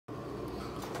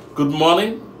Good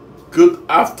morning, good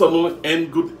afternoon, and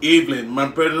good evening, my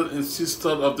brothers and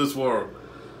sisters of this world.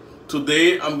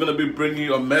 Today, I'm going to be bringing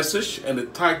you a message, and the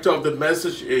title of the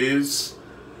message is,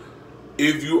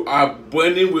 If You Are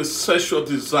Burning with Sexual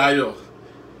Desire,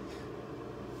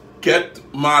 Get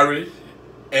Married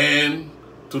and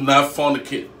Do Not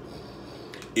Fornicate.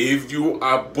 If you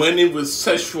are burning with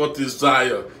sexual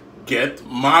desire, get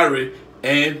married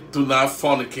and do not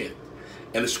fornicate.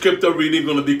 And the scripture reading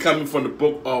going to be coming from the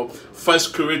book of 1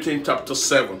 Corinthians chapter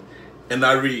 7. And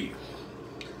I read,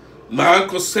 Now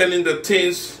concerning the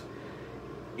things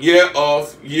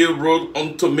hereof ye wrote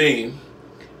unto me,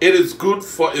 it is good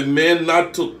for a man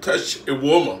not to touch a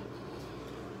woman.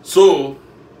 So,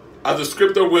 as the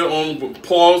scripture went on,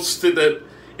 Paul stated,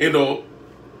 it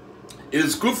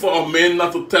is good for a man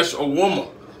not to touch a woman.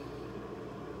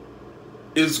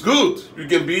 It's good. You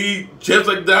can be just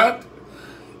like that.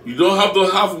 You don't have to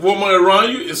have a woman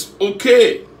around you. It's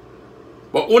okay.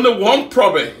 But only one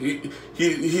problem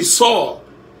he saw.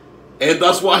 And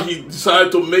that's why he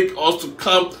decided to make us to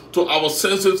come to our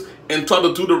senses and try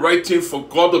to do the right thing for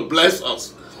God to bless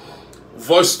us.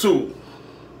 Verse 2.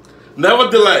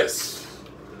 Nevertheless,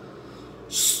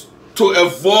 to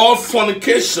avoid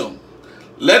fornication,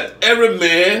 let every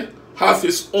man have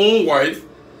his own wife,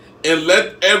 and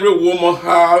let every woman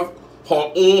have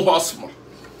her own husband.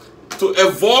 To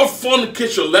avoid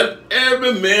fornication, let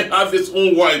every man have his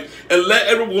own wife, and let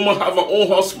every woman have her own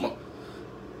husband.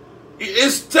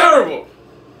 It's terrible.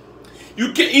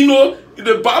 You can,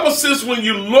 the Bible says when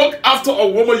you look after a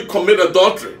woman, you commit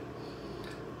adultery.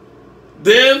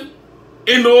 Then,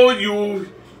 you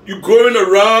going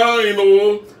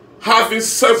around, having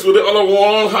sex with the other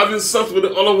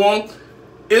one,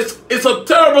 It's a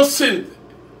terrible sin.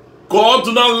 God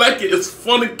do not like it. It's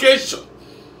fornication.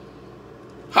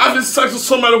 Having sex with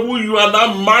somebody who you are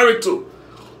not married to,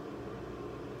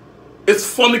 it's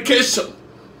fornication.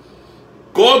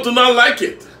 God do not like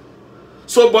it.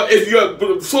 So, but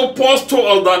Paul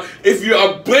told us that if you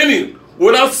are burning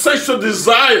without sexual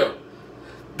desire,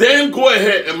 then go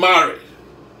ahead and marry.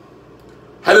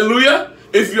 Hallelujah.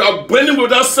 If you are burning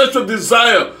without sexual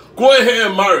desire, go ahead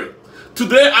and marry.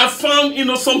 Today, I found,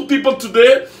 some people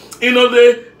today,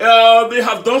 they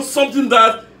have done something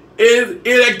that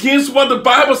is against what the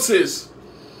Bible says.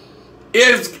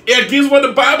 It's against what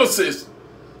the Bible says.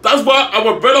 That's why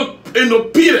our brother,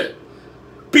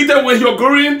 Peter, when he was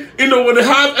going, when they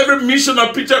have every mission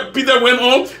that Peter went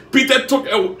on, Peter took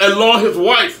along his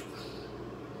wife.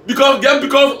 Because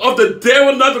of the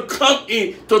devil not to come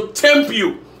in to tempt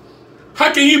you.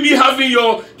 How can you be having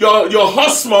your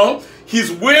husband?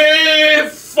 He's way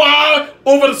far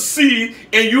over the sea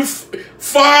and you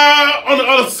far on the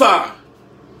other side.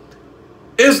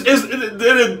 Is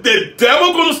the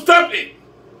devil going to step in?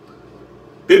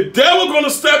 The devil going to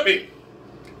step in.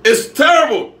 It's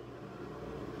terrible.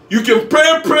 You can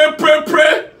pray.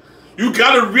 You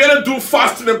got to really do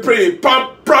fasting and praying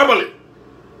properly.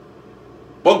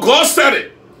 But God said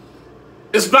it.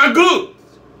 It's not good.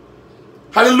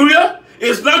 Hallelujah.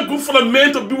 It's not good for the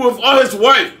man to be with all his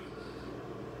wife.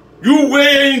 You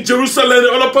way in Jerusalem,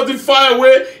 the other person far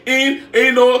away in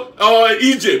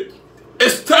Egypt.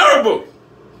 It's terrible.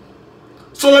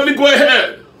 So let me go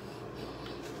ahead.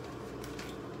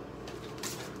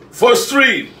 Verse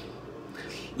 3.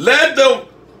 Let the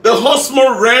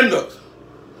husband render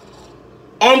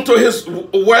unto his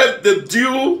wife the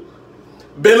due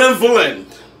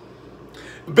benevolent.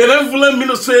 Benevolent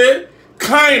means to say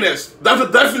kindness. That's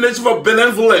the definition of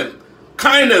benevolent.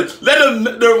 Kindness. Let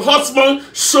the husband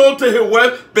show to his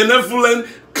wife benevolent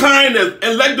kindness.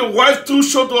 And let the wife too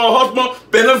show to her husband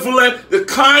benevolent the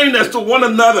kindness to one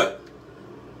another.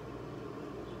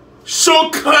 Show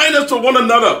kindness to one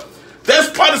another.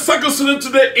 That's part of circumcision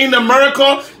today in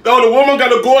America. That the woman got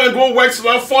to go work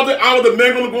 40 hours. The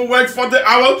man going to go work 40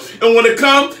 hours. And when they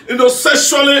come,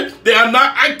 sexually, they are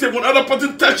not active. When other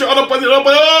person touch the other person,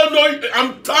 oh no,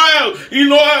 I'm tired.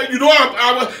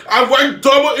 I work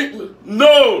double.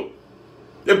 No.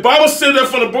 The Bible says that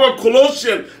from the book of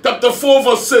Colossians, chapter 4,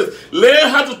 verse 6.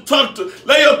 Let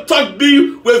your talk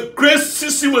be with grace,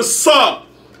 ceasing with song.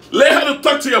 Learn how to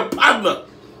talk to your partner.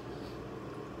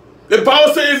 The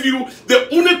Bible says the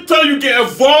only time you can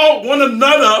involve one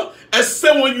another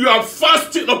except when you are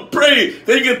fasting or praying.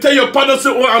 Then you can tell your partner, say,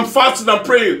 oh, I'm fasting and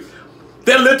praying.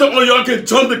 Then later on, y'all can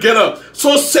join together.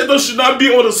 So Satan should not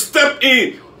be able to step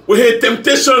in with his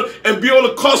temptation and be able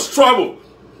to cause trouble.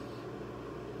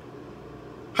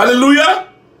 Hallelujah.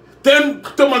 Then,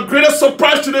 to my greatest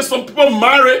surprise today, some people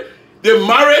marry, they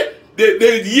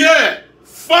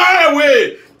far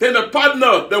away. Then the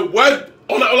partner, the wife,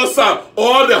 on the other side,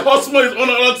 or the husband is on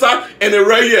the other side, and they're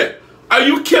right here. Are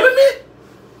you kidding me?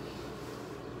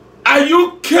 Are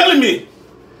you killing me?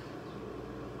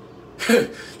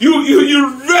 you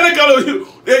really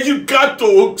got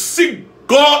to seek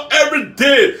God every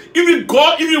day. Even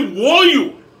God even warn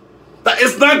you that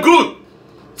it's not good.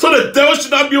 So the devil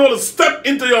should not be able to step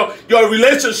into your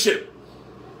relationship.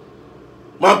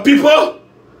 My people,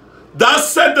 that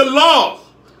said the law,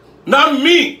 not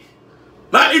me,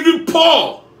 not even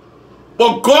Paul,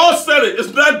 but God said it.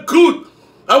 It's not good.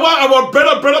 That's why our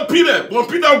brother Peter, when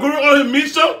Peter was going on his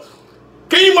mission,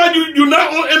 can you imagine you're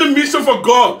not on any mission for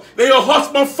God, then your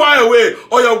husband fire away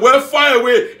or your wife fire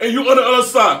away and you on the other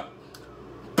side?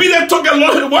 Peter took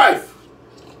along his wife,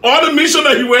 all the mission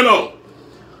that he went on.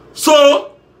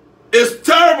 So it's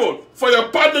terrible for your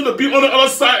partner to be on the other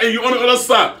side and you on the other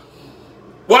side.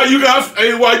 While you're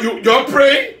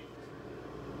praying,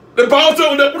 the Bible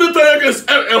tells you that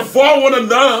can avoid one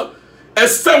another,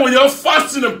 except when you're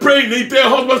fasting and praying. Then you tell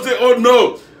your husband, say, "Oh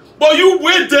no," but you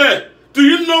wait there. Do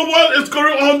you know what is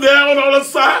going on there on the other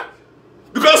side?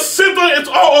 Because Satan is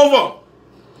all over.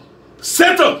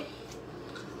 Satan.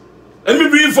 Let me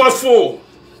read verse 4.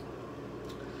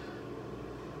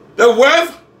 The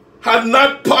wife had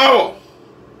not power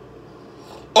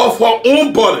of her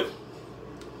own body,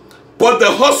 but the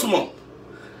husband.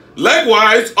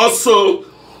 Likewise, also,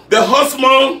 the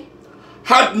husband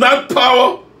had not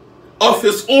power of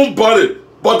his own body,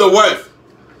 but the wife.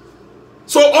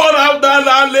 So all that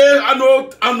I know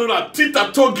that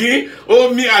Tita Togi,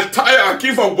 oh me, I tired, I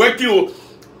came from working.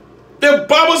 The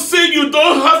Bible says you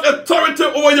don't have authority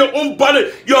over your own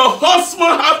body. Your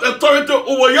husband has authority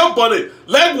over your body.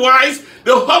 Likewise,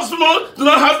 the husband does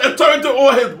not have authority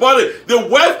over his body. The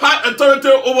wife has authority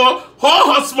over her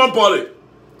husband's body.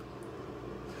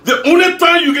 The only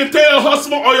time you can tell your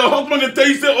husband or your husband can tell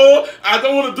you, say, "Oh, I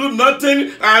don't want to do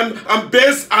nothing. I'm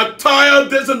best, I'm tired,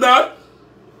 this and that."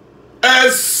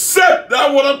 Except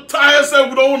that what I'm tired said,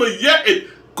 we don't want to hear it.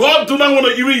 God do not want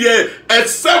to even hear it.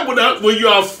 Except when you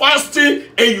are fasting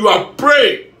and you are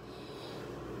praying.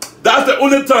 That's the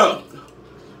only time.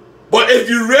 But if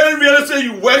you really say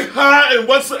you work hard and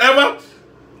whatsoever,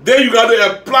 then you got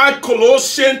to apply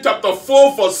Colossians chapter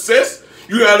 4 verse 6.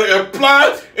 You got to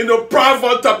apply in the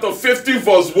Proverbs chapter 15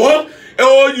 verse 1.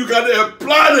 Or you got to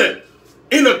apply it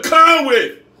in a kind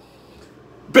way.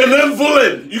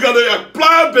 Benevolent. You got to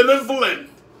apply benevolent.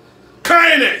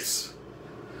 Kindness.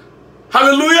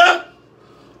 Hallelujah.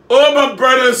 Oh, my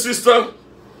brother and sister.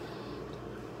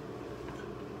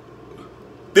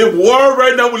 The world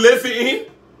right now we're living in,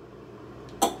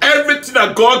 everything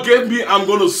that God gave me, I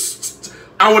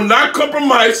will not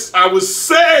compromise. I will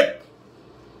say it.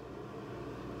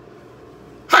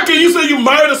 How can you say you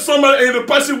married somebody and the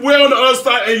person way on the other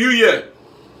side and you here?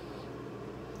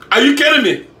 Are you kidding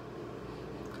me?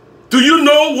 Do you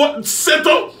know what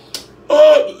Satan?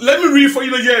 Oh, let me read for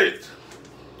you to hear it.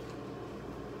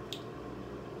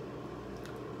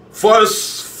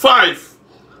 Verse 5.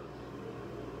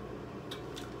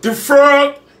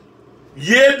 Defraud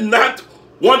ye not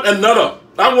one another.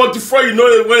 That word defraud, you know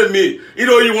what it means. You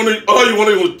know you want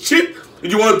to cheat,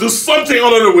 you want to do something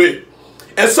other way.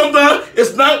 And sometimes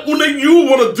it's not only you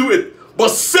want to do it, but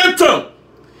Satan,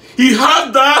 he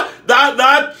has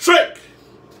that trick.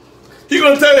 He's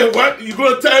going to tell you what, you're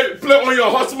going to play on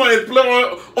your husband and play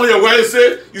on your wife.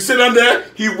 Say, you sit down there,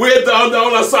 he way down the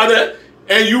other side there,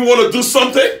 and you want to do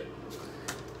something.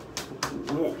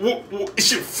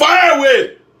 She fire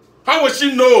away. How would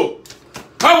she know?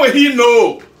 How would he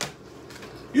know?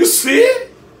 You see?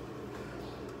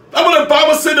 That's what the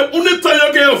Bible said. The only time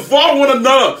you can avoid one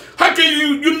another. How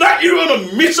can you're not even on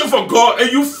a mission for God and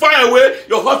you fire away,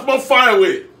 your husband fire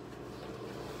away.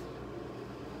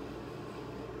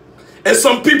 And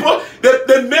some people,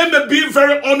 the man may be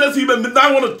very honest, he may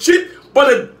not want to cheat, but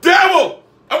the devil,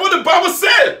 that's what the Bible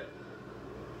said.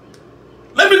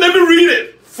 Let me read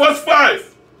it. Verse 5.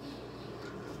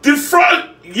 Defraud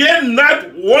ye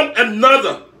not one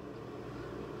another.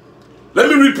 Let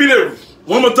me repeat it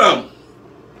one more time.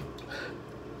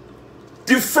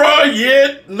 Defraud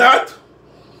ye not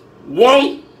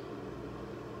one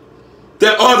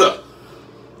the other,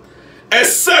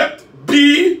 except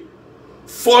be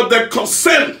for the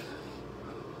consent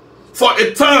for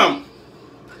a time,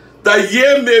 that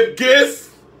ye may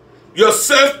give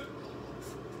yourself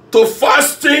to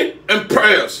fasting and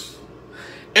prayers,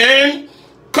 and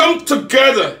come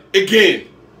together again,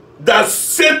 that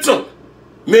Satan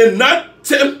may not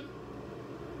tempt,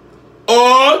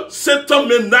 or Satan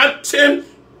may not tempt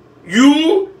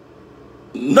you,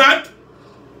 not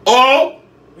or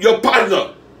your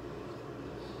partner.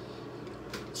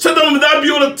 Satan will not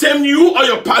be able to tempt you or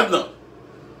your partner.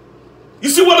 You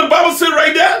see what the Bible says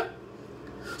right there?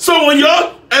 So when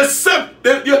y'all accept,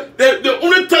 the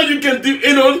only time you can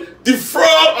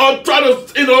defraud or try to,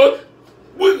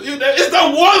 it's that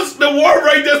word, the word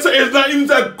right there says it's not even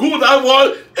that good. That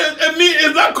word, it means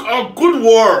it's not a good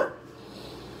word.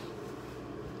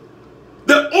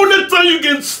 The only time you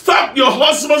can stop your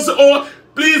husband and say, oh,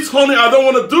 please, honey, I don't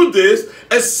want to do this,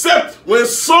 except when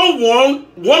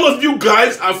one of you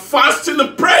guys are fasting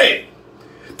and praying.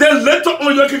 Then later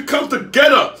on, you can come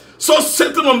together. So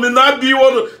Satan may not be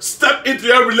able to step into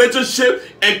your relationship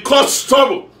and cause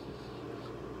trouble.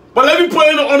 But let me put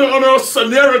it on a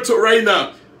scenario right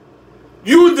now.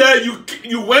 You there,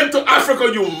 you went to Africa,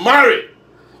 you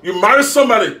married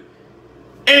somebody,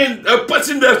 and a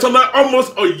person there for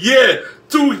almost a year,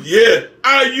 2 years.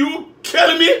 Are you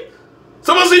kidding me?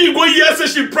 Someone say you go years and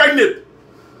she's pregnant.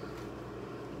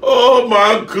 Oh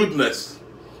my goodness.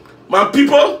 My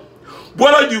people,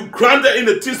 whether you grounded in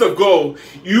the things of God,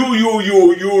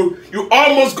 you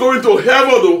almost going to heaven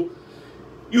though.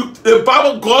 The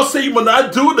Bible, God say you must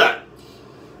not do that.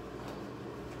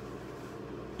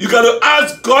 You got to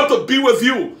ask God to be with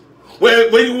you.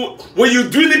 When you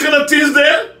do any kind of things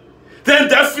there, then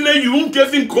definitely you won't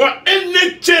give God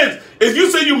any chance. If you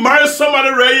say you marry somebody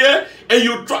right here and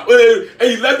you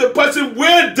let the person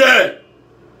wait there,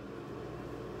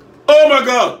 oh my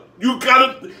God,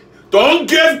 don't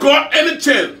give God any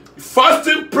chance.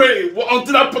 Fasting, praying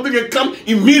until that person can come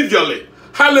immediately.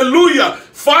 Hallelujah.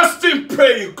 Fasting,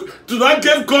 praying. Do not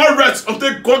give God rest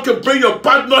until God can bring your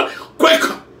partner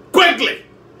quickly.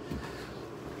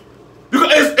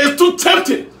 Because it's too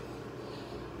tempting.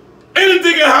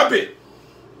 Anything can happen.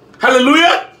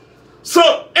 Hallelujah.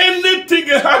 So anything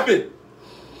can happen.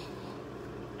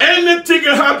 Anything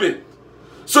can happen.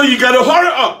 So you got to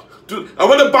hurry up. And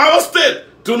what the Bible said,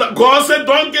 God said,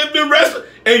 don't give me rest.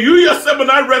 And you yourself will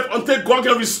not rest until God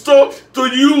can restore to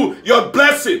you your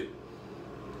blessing.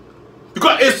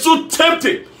 Because it's too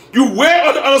tempting. You were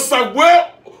on the other side,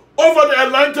 where over the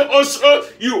Atlantic Ocean,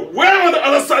 you were on the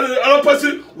other side, and the other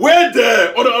person were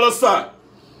there on the other side.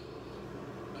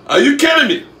 Are you kidding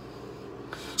me?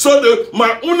 So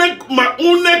my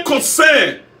only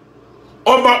concern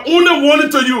or my only warning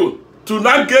to you, to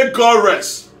not get God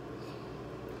rest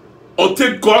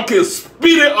until God can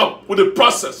speed it up with the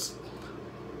process.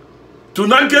 Do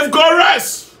not give God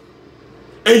rest.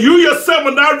 And you yourself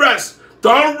will not rest.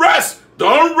 Don't rest.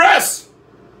 Don't rest.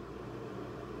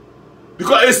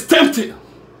 Because it's tempting.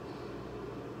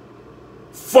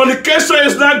 Fornication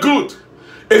is not good.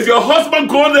 If your husband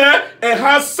go there and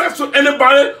has sex with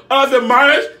anybody other than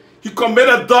marriage, he commit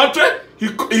adultery, he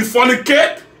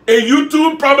fornicate, and you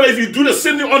too, probably if you do the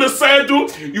same thing on the side too,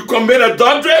 you commit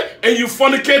adultery and you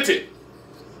fornicate it.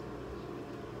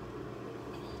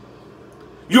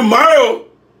 You marry,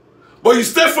 but you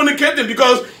stay fornicating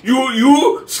because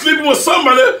you sleeping with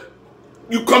somebody,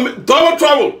 you commit double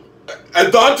trouble,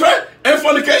 adultery and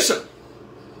fornication.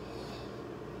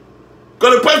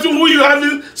 Because the person who you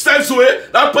having sex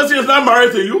with, that person is not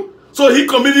married to you. So he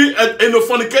committed a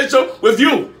fornication with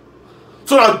you.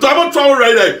 So that's double trouble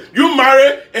right there. You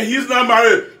married and he's not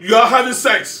married. You are having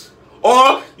sex.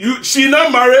 Or she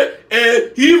not married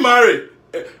and he married.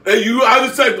 And you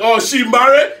having sex. Or she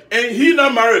married and he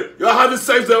not married. You are having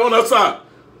sex there on the side.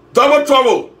 Double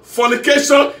trouble,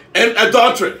 fornication and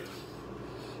adultery.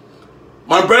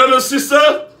 My brother and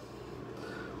sister,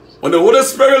 when the Holy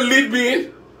Spirit lead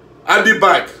me, I'll be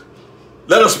back.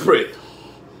 Let us pray.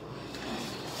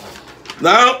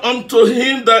 Now unto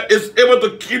him that is able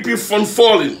to keep you from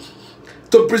falling,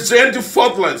 to present you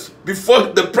faultless before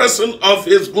the presence of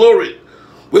his glory,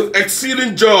 with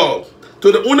exceeding joy,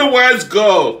 to the only wise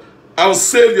God, our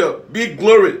Savior, be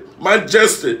glory,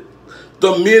 majesty,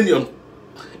 dominion,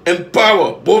 and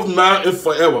power, both now and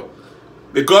forever.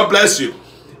 May God bless you.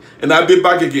 And I'll be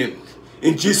back again.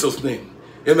 In Jesus' name.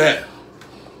 Amen.